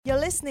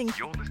listening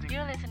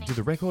to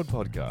the Record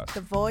Podcast,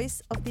 the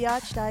voice of the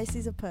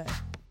Archdiocese of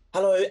Perth.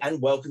 Hello and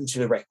welcome to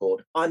The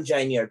Record. I'm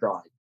Jamie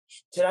O'Brien.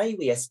 Today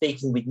we are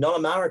speaking with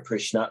Nollamara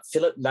parishioner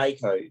Philip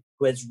Lako,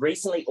 who has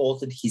recently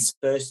authored his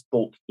first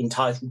book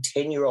entitled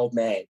 10-Year-Old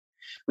Man,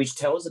 which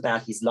tells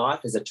about his life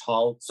as a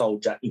child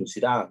soldier in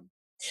Sudan.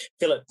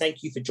 Philip,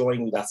 thank you for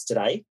joining with us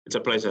today. It's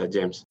a pleasure,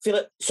 James.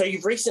 Philip, so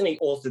you've recently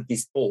authored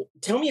this book.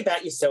 Tell me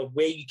about yourself,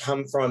 where you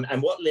come from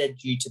and what led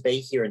you to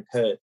be here in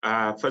Perth.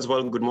 First of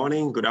all, good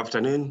morning, good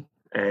afternoon,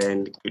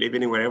 and good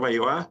evening wherever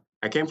you are.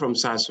 I came from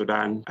South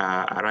Sudan,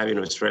 arrived in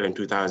Australia in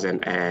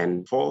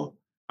 2004.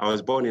 I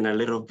was born in a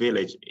little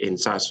village in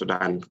South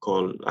Sudan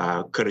called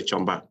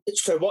Kurichomba.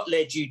 So what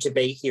led you to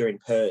be here in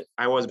Perth?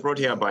 I was brought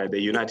here by the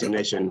United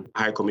Nations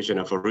High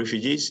Commissioner for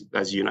Refugees,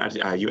 that's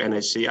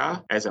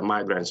UNHCR, as a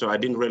migrant. So I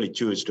didn't really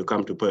choose to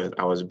come to Perth.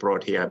 I was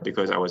brought here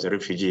because I was a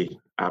refugee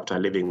after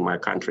leaving my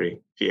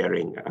country,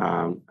 fearing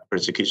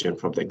persecution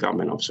from the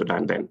government of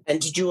Sudan then.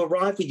 And did you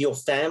arrive with your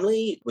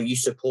family? Were you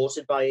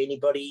supported by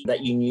anybody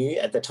that you knew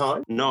at the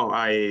time? No,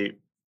 I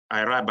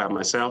arrived by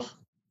myself.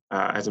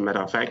 As a matter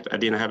of fact, I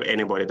didn't have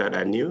anybody that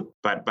I knew.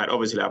 But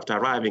obviously, after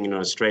arriving in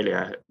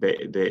Australia,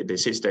 the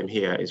system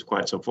here is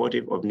quite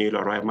supportive of newly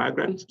arrived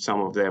migrants.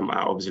 Some of them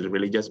are obviously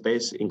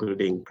religious-based,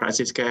 including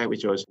Crisis Care,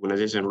 which was an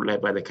organization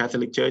led by the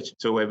Catholic Church.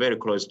 So we're very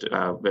close to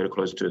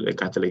the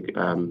Catholic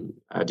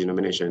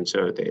denomination.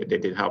 So they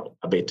did help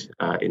a bit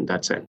in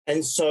that sense.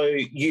 And so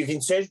you've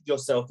inserted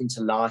yourself into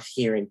life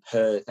here in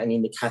Perth and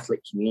in the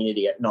Catholic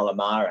community at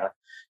Nollamara.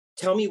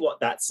 Tell me what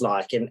that's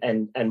like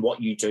and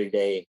what you do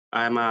there.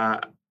 I'm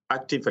a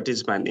active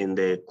participant in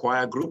the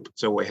choir group.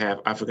 So we have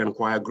African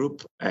choir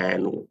group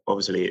and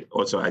obviously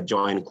also a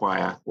joint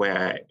choir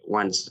where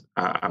once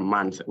a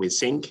month we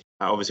sing.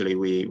 Obviously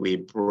we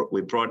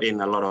brought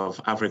in a lot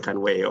of African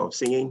way of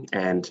singing,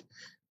 and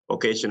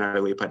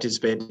occasionally we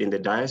participate in the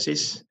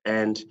diocese,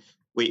 and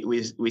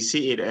we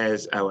see it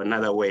as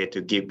another way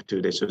to give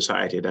to the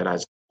society that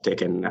has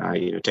taken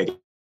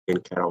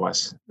care of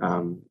us.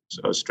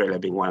 So Australia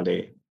being one of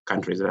the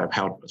countries that have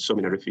helped so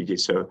many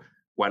refugees. So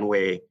one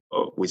way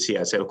we see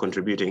ourselves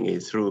contributing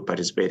is through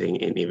participating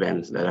in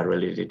events that are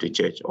related to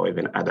church or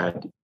even other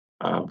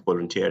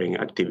volunteering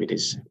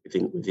activities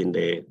within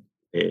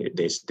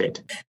the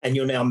state. And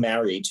you're now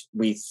married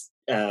with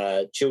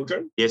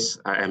children? Yes,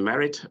 I am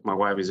married. My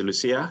wife is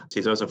Lucia.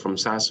 She's also from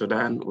South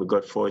Sudan. We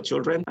got 4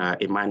 children,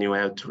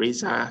 Emmanuel,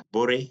 Teresa,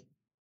 Bori.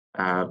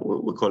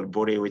 We call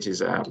Bori, which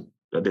is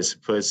this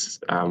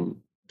first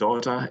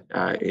daughter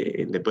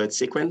in the birth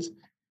sequence.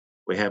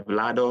 We have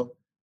Lado,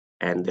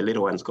 and the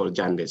little one's called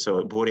Jande.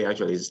 So Bori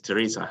actually is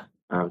Teresa.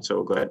 So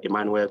we've got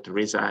Emmanuel,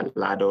 Teresa,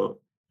 Lado,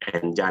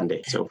 and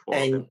Jande. So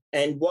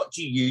and what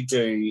do you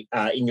do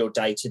in your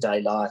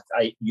day-to-day life?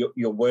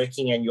 You're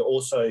working and you're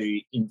also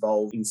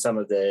involved in some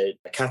of the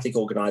Catholic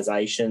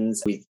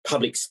organisations with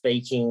public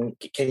speaking.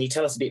 Can you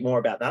tell us a bit more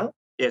about that?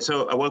 Yeah,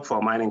 so I work for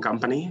a mining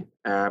company.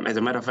 As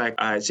a matter of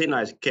fact, since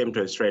I came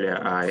to Australia,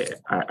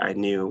 I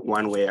knew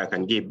one way I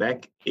can give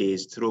back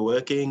is through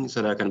working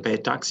so that I can pay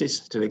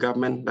taxes to the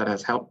government that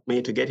has helped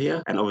me to get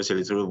here, and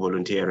obviously through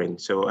volunteering.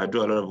 So I do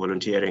a lot of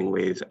volunteering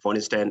with, for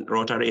instance,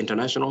 Rotary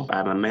International.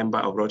 I'm a member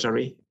of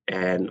Rotary,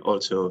 and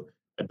also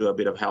I do a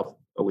bit of help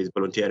with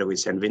volunteering with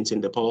St.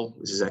 Vincent de Paul,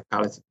 which is a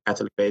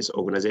Catholic-based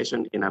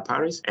organization in our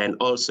parish. And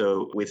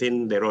also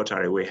within the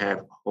Rotary, we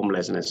have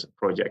homelessness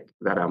project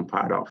that I'm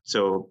part of.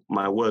 So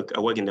I work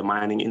in the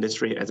mining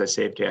industry as a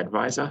safety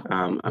advisor,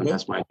 and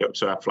that's my job.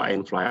 So I fly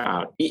in, fly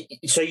out.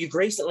 So you've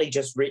recently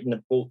just written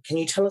a book. Can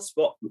you tell us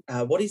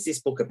what is this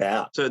book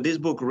about? So this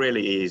book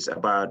really is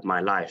about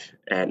my life,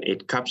 and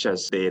it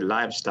captures the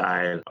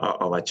lifestyle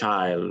of a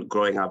child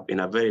growing up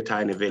in a very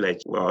tiny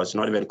village where I was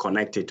not even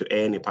connected to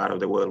any part of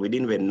the world. We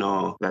didn't even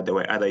know that there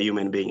were other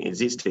human beings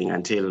existing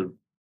until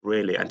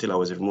I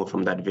was removed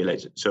from that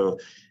village. So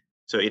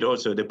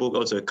the book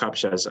also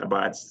captures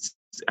about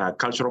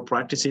cultural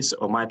practices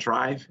of my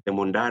tribe, the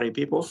Mundari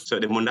people. So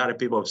the Mundari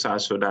people of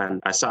South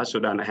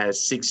Sudan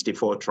has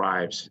 64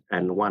 tribes,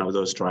 and one of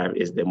those tribes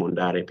is the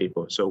Mundari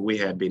people. So we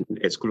have been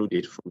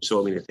excluded from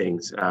so many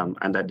things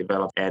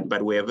underdeveloped,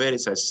 but we are very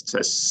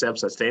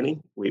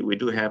self-sustaining. We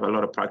do have a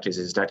lot of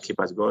practices that keep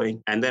us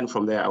going. And then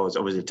from there, I was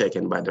obviously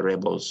taken by the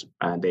rebels.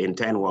 The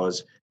intent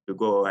was to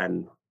go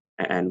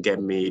and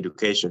get me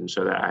education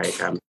so that I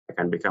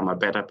can become a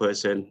better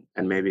person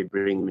and maybe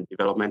bring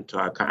development to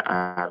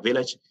our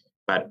village.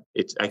 But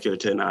it actually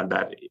turned out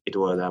that it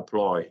was a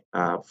ploy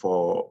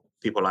for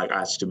people like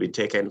us to be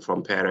taken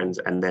from parents,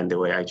 and then they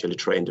were actually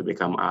trained to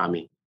become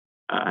army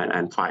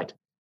and fight.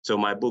 So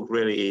my book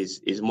really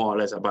is more or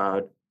less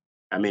about,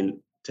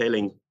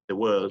 telling the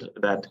world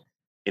that,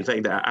 in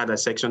fact, there are other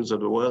sections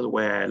of the world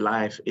where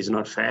life is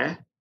not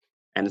fair,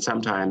 and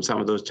sometimes some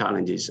of those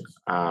challenges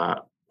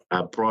are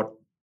brought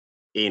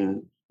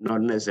in not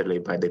necessarily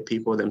by the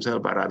people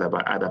themselves, but rather by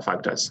other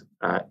factors.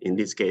 In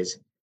this case,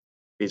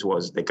 this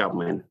was the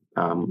government,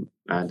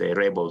 the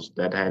rebels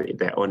that had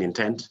their own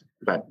intent,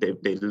 but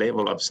the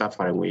level of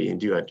suffering we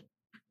endured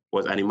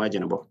was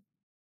unimaginable.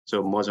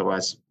 So most of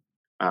us,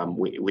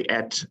 we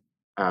ate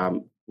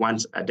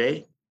once a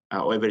day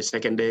or every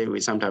second day. We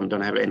sometimes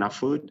don't have enough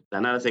food.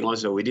 Another thing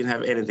also, we didn't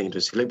have anything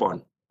to sleep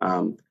on.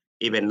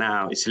 Even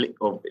now,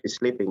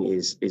 sleeping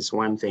is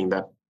one thing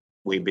that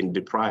we've been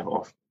deprived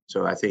of.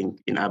 So I think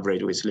in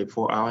average, we sleep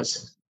 4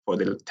 hours. For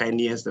the 10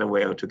 years that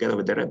we were together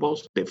with the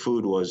rebels, the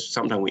food was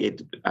sometimes we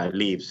ate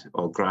leaves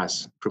or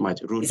grass, pretty much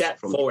roots. Is that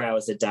 4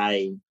 hours a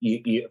day?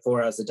 You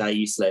 4 hours a day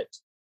you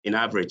slept? In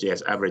average,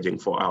 yes, averaging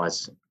 4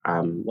 hours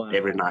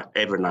every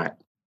night.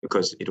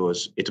 Because it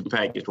was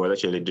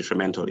actually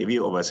detrimental. If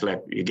you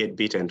overslept, you get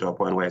beaten to a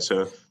point where,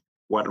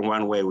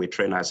 one way we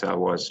train ourselves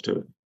was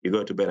you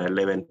go to bed at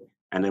 11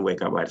 and then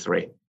wake up at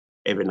 3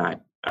 every night.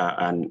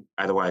 And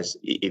otherwise,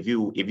 if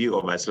you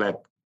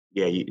overslept,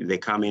 they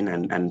come in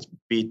and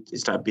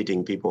start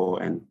beating people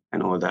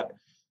and all that.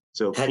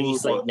 So how do you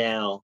sleep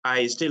now?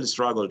 I still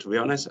struggle, to be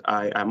honest.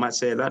 I must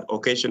say that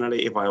occasionally,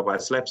 if I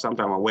overslept,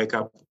 sometimes I wake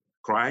up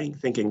crying,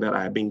 thinking that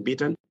I'm being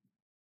beaten.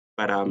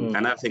 But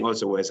another thing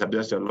also was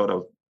subject to a lot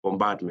of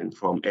bombardment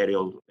from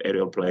aerial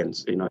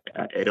planes,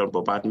 aerial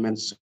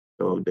bombardments.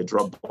 So they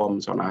drop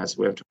bombs on us.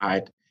 We have to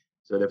hide.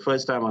 So the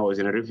first time I was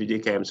in a refugee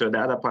camp, so the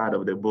other part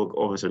of the book,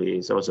 obviously,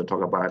 is also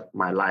talk about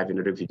my life in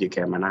a refugee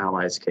camp and how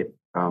I escaped.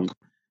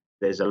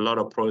 There's a lot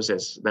of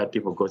process that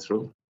people go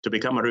through. To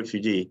become a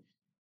refugee,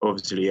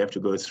 obviously, you have to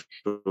go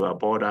through a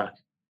border.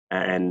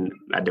 And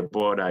at the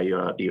border,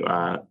 you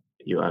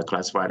are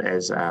classified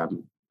as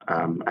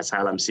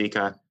asylum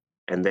seeker.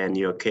 And then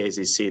your case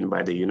is seen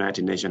by the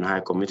United Nations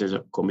High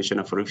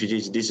Commissioner for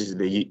Refugees. This is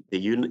the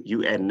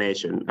UN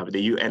nation,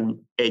 the UN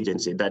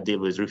agency that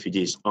deals with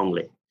refugees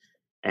only.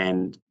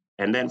 And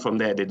then from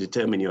there, they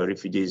determine your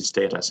refugee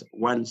status.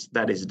 Once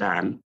that is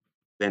done,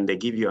 then they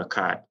give you a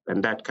card,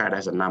 and that card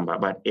has a number,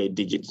 about 8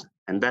 digits.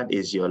 And that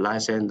is your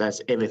license,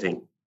 that's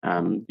everything.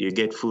 You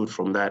get food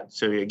from that.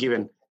 So you're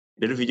given,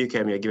 the refugee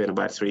camp, you're given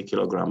about 3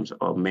 kilograms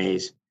of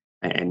maize,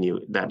 and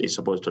that is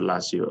supposed to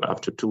last you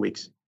up to 2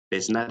 weeks.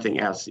 There's nothing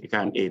else you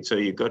can't eat. So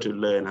you got to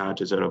learn how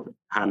to sort of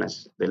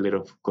harness the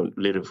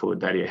little food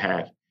that you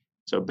have.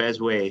 So best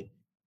way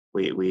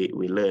we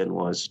learned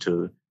was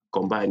to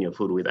combine your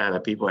food with other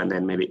people and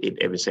then maybe eat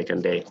every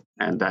second day.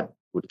 And that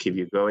would keep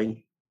you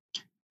going.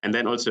 And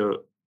then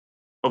also,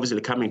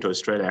 obviously coming to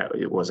Australia,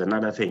 it was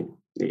another thing.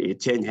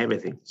 It changed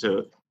everything.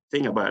 So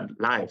thing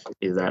about life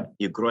is that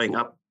you're growing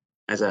up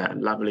as a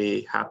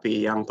lovely, happy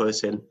young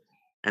person.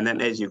 And then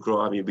as you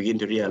grow up, you begin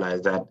to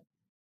realize that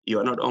you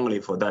are not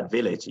only for that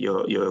village,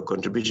 your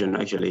contribution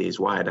actually is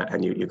wider,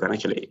 and you can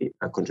actually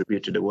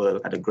contribute to the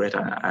world at a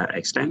greater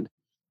extent.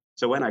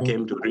 So when I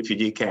came to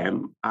refugee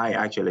camp, I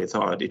actually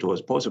thought it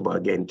was possible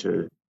again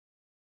to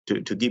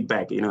give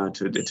back,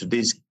 to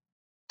this,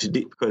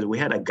 because we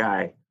had a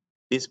guy.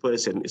 This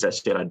person is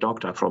actually a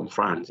doctor from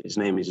France. His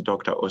name is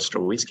Dr.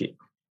 S02E02.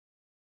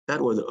 That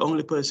was the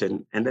only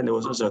person. And then there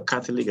was also a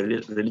Catholic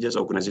religious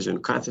organization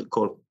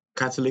called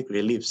Catholic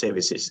Relief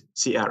Services,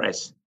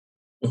 CRS.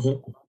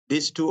 Mm-hmm.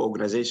 These two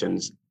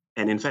organizations,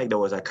 and in fact, there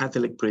was a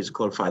Catholic priest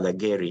called Father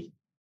Gary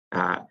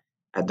at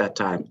that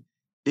time.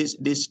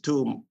 These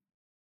two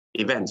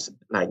events,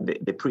 like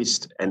the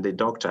priest and the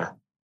doctor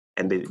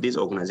and this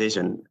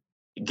organization,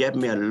 gave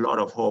me a lot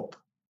of hope.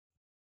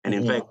 And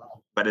in fact,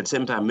 but at the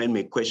same time, made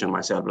me question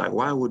myself, like,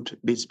 why would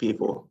these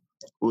people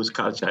whose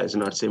culture is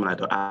not similar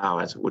to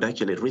ours would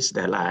actually risk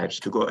their lives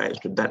to go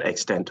to that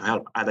extent to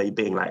help other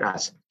beings like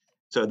us?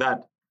 So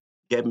that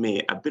gave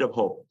me a bit of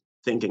hope,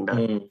 thinking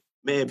that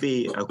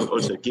maybe I could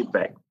also give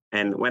back.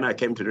 And when I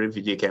came to the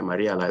refugee camp, I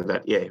realized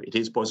that, it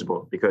is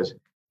possible, because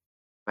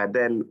by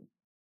then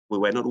we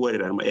were not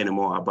worried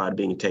anymore about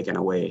being taken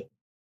away,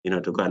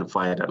 to go and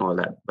fight and all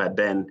that. But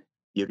then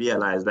you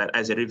realize that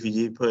as a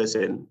refugee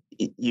person,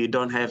 you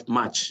don't have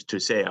much to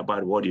say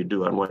about what you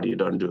do and what you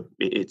don't do.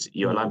 It's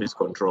your life is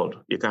controlled.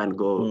 You can't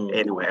go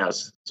anywhere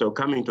else. So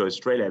coming to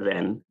Australia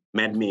then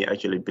made me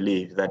actually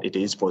believe that it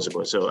is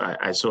possible. So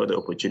I saw the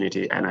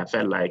opportunity, and I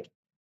felt like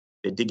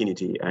the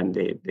dignity and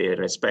the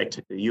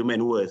respect, the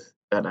human worth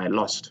that I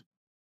lost,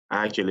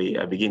 I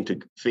begin to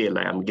feel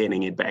like I'm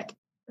gaining it back.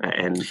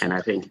 And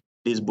I think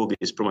this book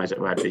is pretty much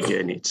about the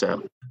journey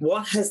itself.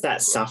 What has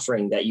that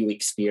suffering that you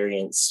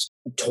experienced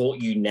taught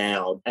you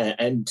now,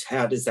 and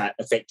how does that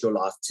affect your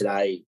life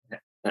today?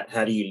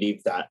 How do you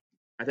live that?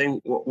 I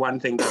think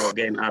one thing that I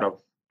gain out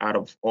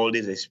of all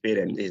this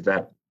experience is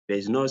that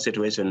there's no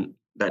situation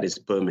that is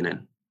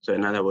permanent. So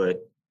in other words,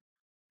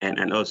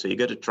 and also you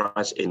got to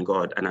trust in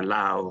God and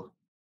allow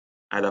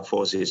other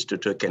forces to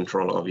take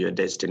control of your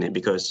destiny,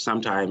 because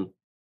sometimes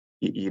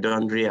you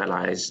don't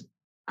realize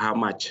how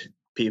much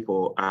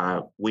people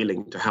are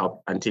willing to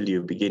help until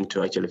you begin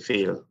to actually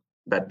feel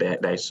that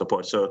there is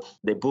support. So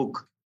the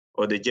book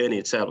or the journey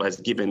itself has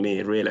given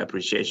me real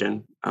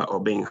appreciation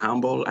of being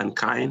humble and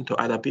kind to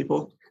other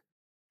people,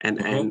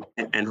 and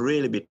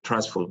really be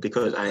trustful,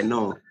 because I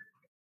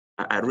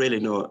really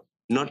know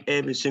not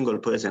every single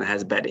person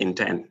has bad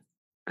intent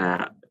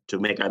to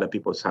make other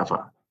people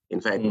suffer.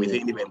 In fact,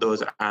 within even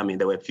those army,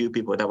 there were a few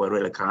people that were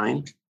really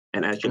kind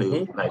and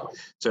actually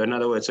so in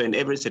other words, so in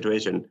every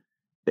situation,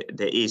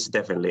 there is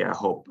definitely a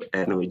hope.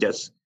 And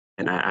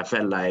I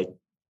felt like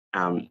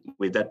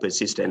with that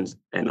persistence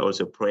and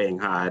also praying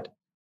hard,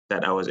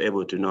 that I was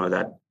able to know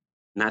that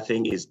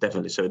nothing is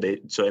definitely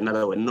so in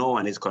other words, no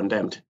one is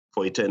condemned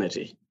for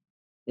eternity.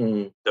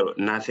 So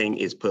nothing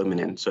is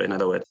permanent. So in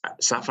other words,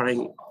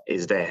 suffering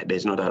is there.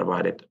 There's no doubt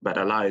about it. But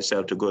allow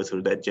yourself to go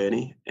through that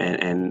journey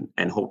and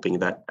hoping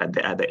that at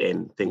the other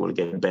end, thing will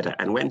get better.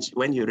 And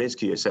when you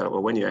rescue yourself or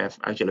when you have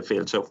actually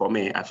failed. So for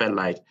me, I felt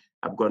like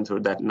I've gone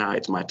through that. Now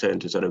it's my turn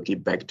to sort of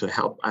give back to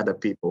help other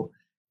people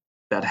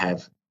that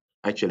have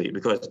actually,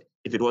 because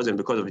if it wasn't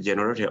because of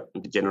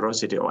the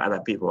generosity of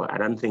other people, I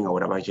don't think I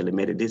would have actually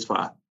made it this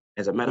far.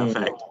 As a matter of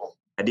fact,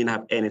 I didn't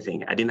have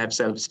anything. I didn't have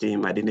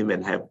self-esteem. I didn't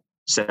even have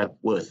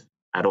self-worth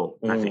at all,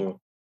 nothing.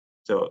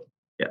 So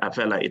yeah, I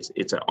felt like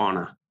it's an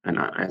honor, and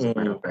as a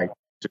matter of fact,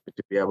 to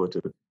be able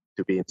to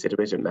be in a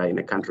situation like in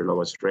a country like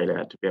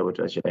Australia, to be able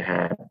to actually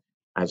have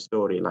a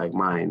story like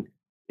mine,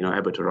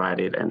 able to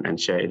write it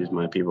and share it with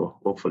my people,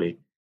 hopefully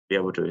be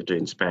able to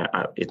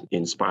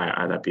inspire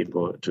other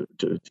people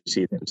to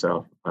see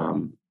themselves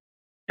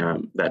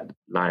that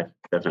life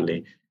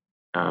definitely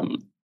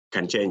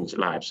can change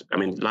lives. I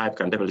mean, life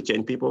can definitely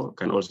change people,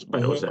 can also,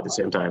 but also at the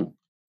same time,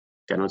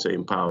 can also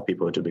empower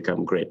people to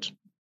become great.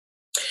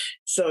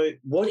 So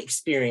what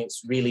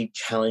experience really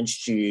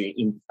challenged you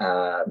in,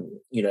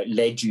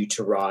 led you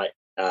to write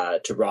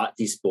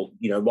this book?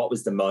 What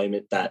was the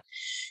moment that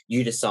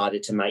you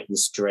decided to make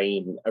this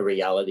dream a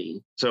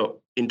reality?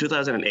 So in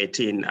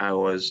 2018, I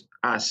was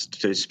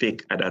asked to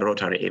speak at a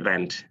Rotary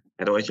event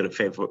at actually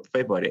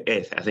February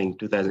 8th, I think,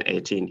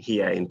 2018,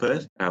 here in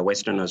Perth,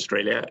 Western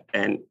Australia.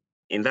 And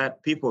in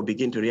that, people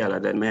begin to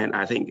realize that, man,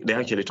 I think they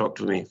actually talked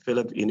to me,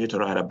 Philip, you need to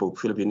write a book.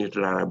 Philip, you need to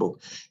write a book.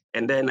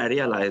 And then I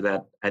realized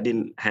that I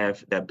didn't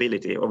have the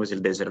ability. Obviously,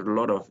 there's a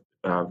lot of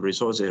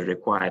resources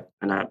required,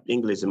 and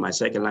English is my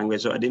second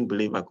language, so I didn't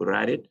believe I could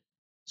write it.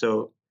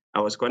 So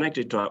I was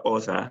connected to an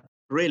author.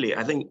 Really,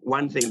 I think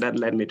one thing that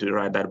led me to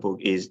write that book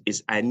is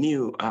I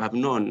have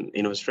known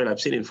in Australia,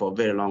 I've seen it for a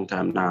very long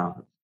time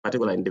now,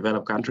 particularly in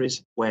developed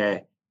countries,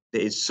 where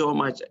there is so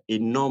much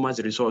enormous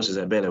resources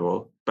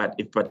available, but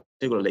if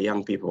particularly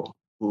young people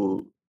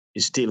who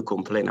still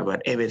complain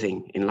about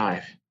everything in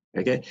life.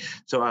 Okay,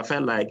 so I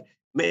felt like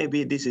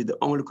maybe this is the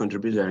only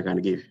contribution I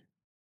can give,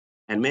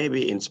 and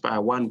maybe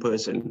inspire one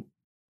person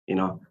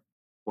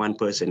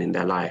in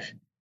their life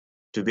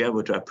to be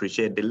able to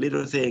appreciate the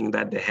little thing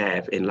that they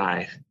have in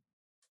life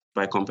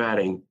by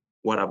comparing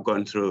what I've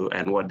gone through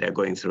and what they're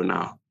going through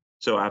now.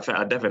 So I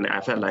felt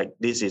like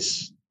this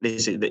is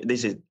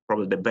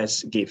probably the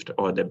best gift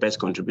or the best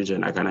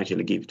contribution I can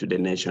actually give to the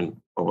nation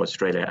of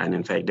Australia and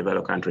in fact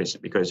developed countries,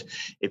 because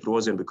if it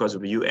wasn't because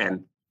of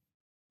UN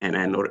and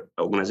an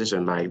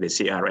organization like the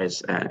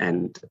CRS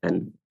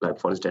and like,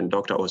 for instance,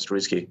 Dr.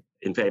 Ostrowski,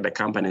 in fact, the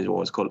company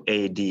was called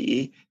ADE,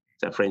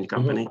 it's a French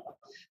company.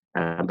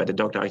 But the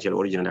doctor actually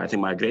originally, I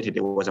think, migrated.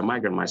 He was a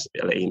migrant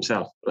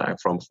himself, like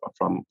from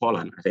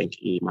Poland. I think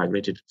he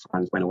migrated to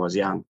France when he was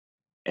young.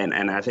 And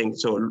I think,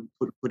 so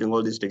putting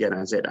all this together,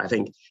 I said, I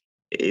think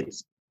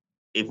it's,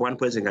 if one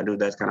person can do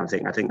that kind of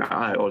thing, I think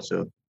I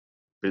also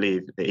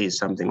believe there is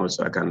something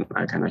also I can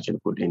actually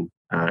put in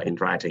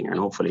writing, and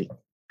hopefully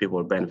people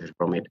will benefit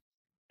from it.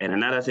 And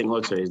another thing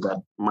also is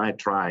that my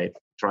tribe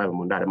of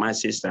Mundara, my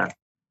sister,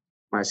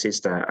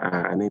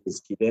 her name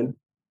is Kiden.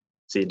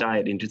 She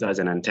died in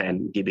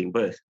 2010 giving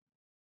birth.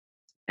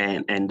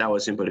 And that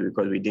was simply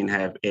because we didn't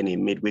have any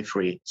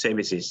midwifery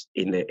services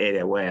in the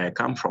area where I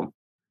come from.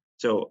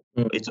 So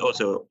it's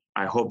also,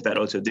 I hope that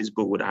also this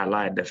book would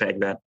highlight the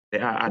fact that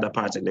there are other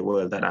parts in the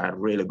world that are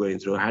really going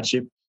through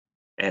hardship,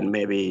 and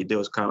maybe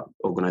those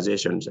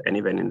organizations, and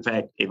even in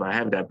fact, if I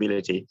have the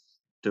ability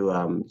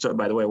to, so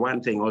by the way,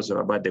 one thing also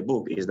about the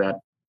book is that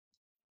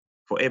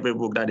for every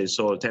book that is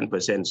sold,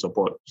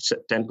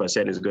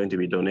 10% is going to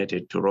be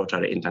donated to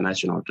Rotary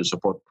International to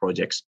support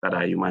projects that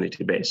are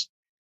humanity-based.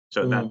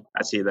 So that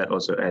I see that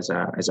also as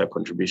a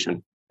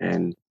contribution.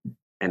 And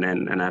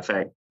in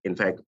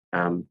fact,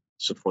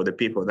 so for the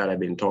people that I've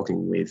been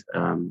talking with,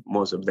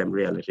 most of them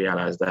really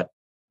realize that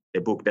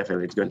the book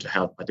definitely is going to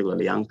help,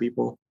 particularly young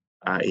people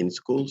in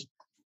schools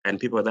and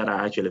people that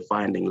are actually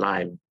finding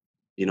life.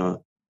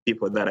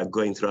 People that are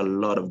going through a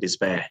lot of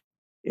despair.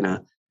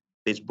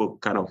 This book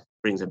kind of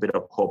brings a bit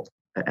of hope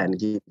and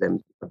give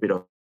them a bit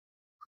of,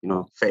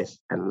 faith,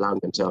 and allow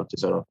themselves to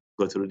sort of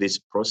go through this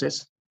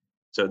process.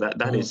 So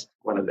that is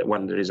one of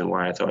the reasons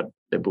why I thought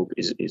the book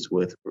is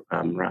worth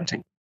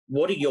writing.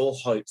 What are your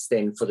hopes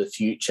then for the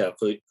future,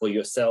 for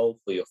yourself,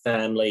 for your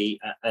family,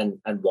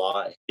 and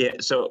why? Yeah,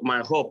 so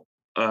my hope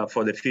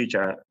for the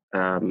future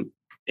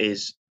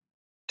is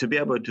to be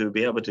able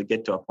to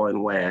get to a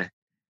point where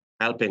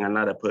helping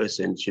another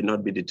person should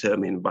not be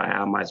determined by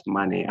how much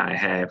money I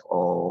have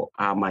or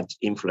how much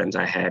influence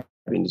I have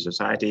in the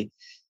society.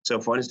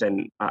 So, for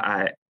instance,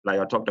 I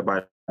talked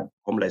about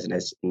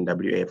homelessness in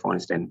WA, for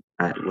instance.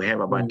 We have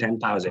about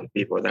 10,000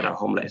 people that are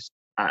homeless.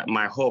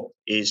 My hope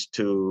is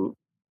to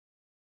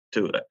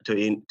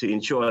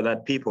ensure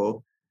that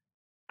people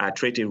are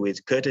treated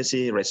with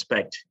courtesy,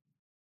 respect,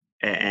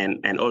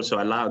 and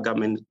also allow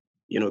government,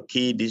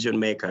 key decision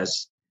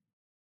makers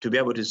to be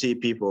able to see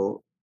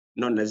people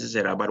not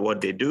necessarily about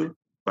what they do,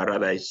 but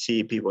rather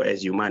see people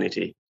as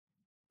humanity.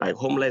 Like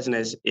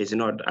homelessness is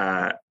not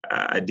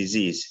a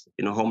disease.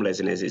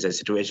 Homelessness is a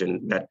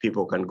situation that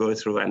people can go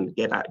through and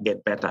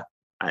get better.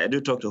 I do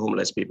talk to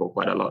homeless people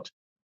quite a lot.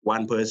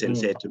 One person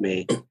said to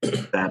me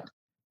that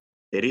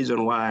the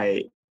reason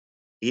why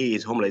he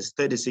is homeless,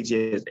 36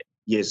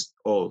 years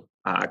old,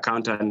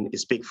 accountant, he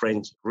speaks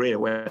French, really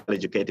well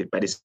educated,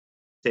 but he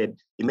said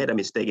he made a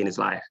mistake in his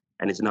life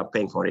and he's not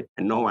paying for it.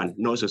 And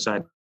no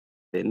society,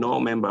 no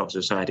member of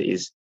society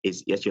is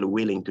actually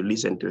willing to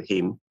listen to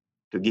him,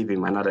 to give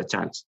him another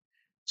chance.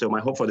 So my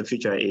hope for the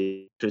future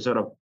is to sort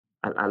of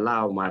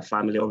allow my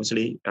family,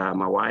 obviously,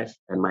 my wife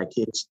and my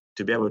kids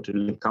to be able to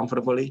live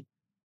comfortably.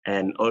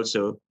 And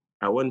also,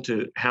 I want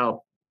to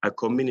help a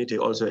community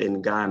also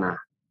in Ghana.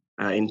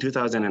 In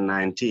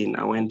 2019,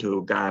 I went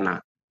to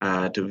Ghana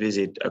to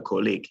visit a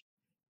colleague.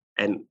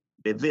 And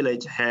the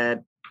village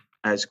had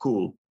a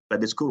school,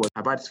 but the school was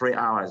about 3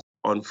 hours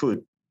on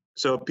foot.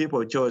 So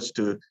people chose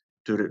to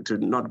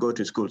not go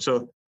to school.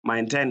 So my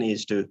intent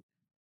is to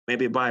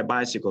maybe buy a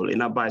bicycle,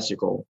 enough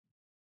bicycle,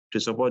 to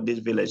support this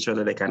village so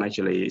that they can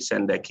actually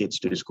send their kids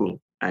to the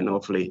school. And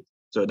hopefully,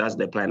 so that's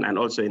the plan. And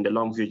also in the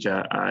long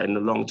future, in the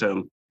long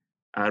term,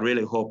 I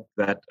really hope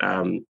that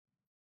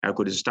I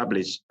could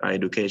establish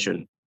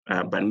education,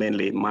 but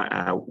mainly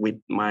with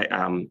my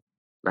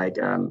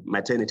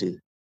maternity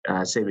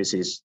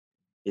services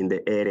in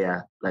the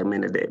area. Like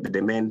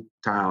the main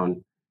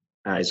town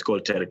is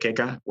called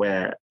Terekeka,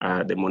 where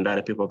the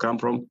Mundara people come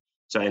from.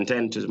 So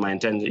my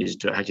intent is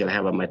to actually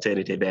have a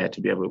maternity there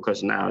to be able,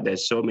 because now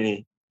there's so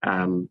many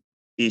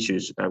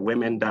issues,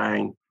 women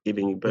dying,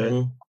 giving birth.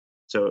 Mm-hmm.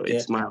 So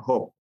it's my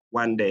hope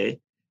one day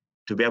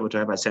to be able to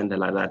have a center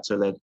like that so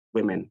that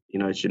women,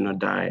 should not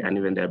die, and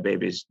even their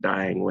babies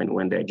dying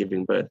when they're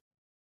giving birth.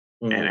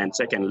 Mm-hmm. And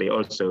secondly,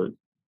 also,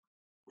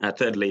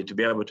 thirdly, to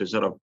be able to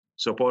sort of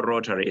support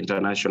Rotary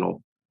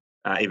International,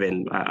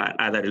 even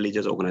other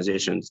religious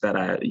organizations that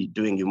are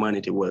doing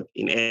humanity work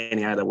in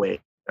any other way,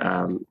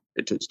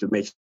 to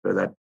make sure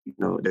that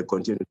they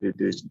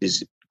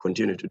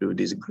continue to do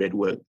this great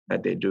work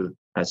that they do,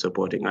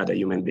 supporting other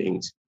human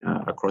beings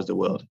across the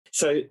world.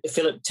 So,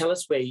 Philip, tell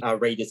us where our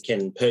readers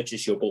can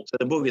purchase your book. So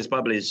the book is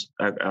published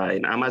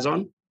in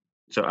Amazon,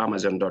 so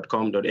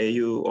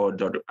amazon.com.au or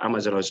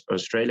Amazon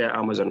Australia,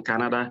 Amazon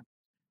Canada,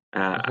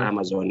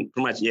 Amazon,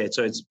 pretty much, yeah.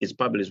 So it's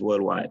published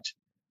worldwide.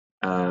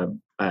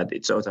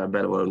 It's also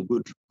available on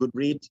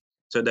Goodreads.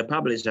 So the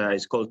publisher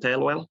is called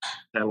Tellwell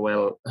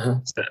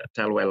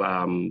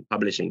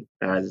Publishing.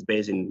 It's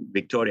based in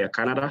Victoria,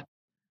 Canada.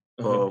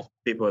 For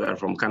people that are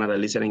from Canada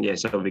listening,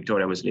 yes, so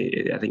Victoria,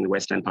 obviously, I think the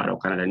western part of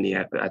Canada,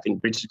 near, I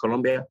think, British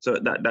Columbia. So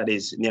that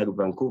is near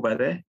Vancouver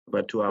there,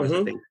 about 2 hours,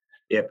 I think.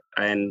 Yep.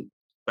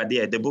 But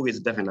the book is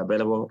definitely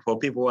available. For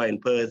people who are in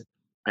Perth,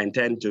 I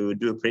intend to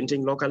do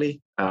printing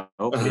locally,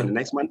 hopefully in the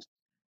next month.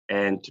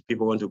 And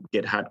people want to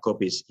get hard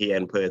copies here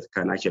in Perth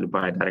can actually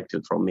buy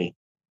directly from me.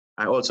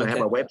 I also have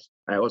a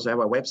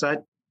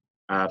website,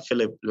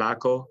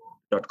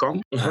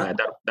 philiplako.com.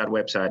 That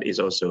website is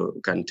also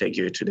can take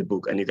you to the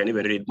book, and you can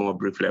even read more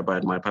briefly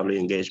about my public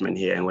engagement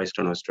here in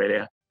Western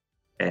Australia,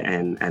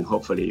 and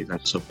hopefully you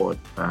can support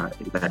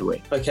in that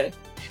way. Okay,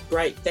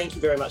 great. Thank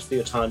you very much for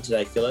your time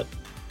today, Philip,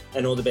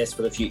 and all the best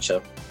for the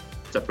future.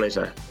 It's a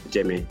pleasure,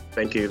 Jamie.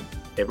 Thank you,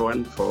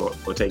 everyone, for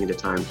taking the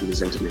time to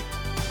listen to me.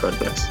 God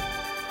bless.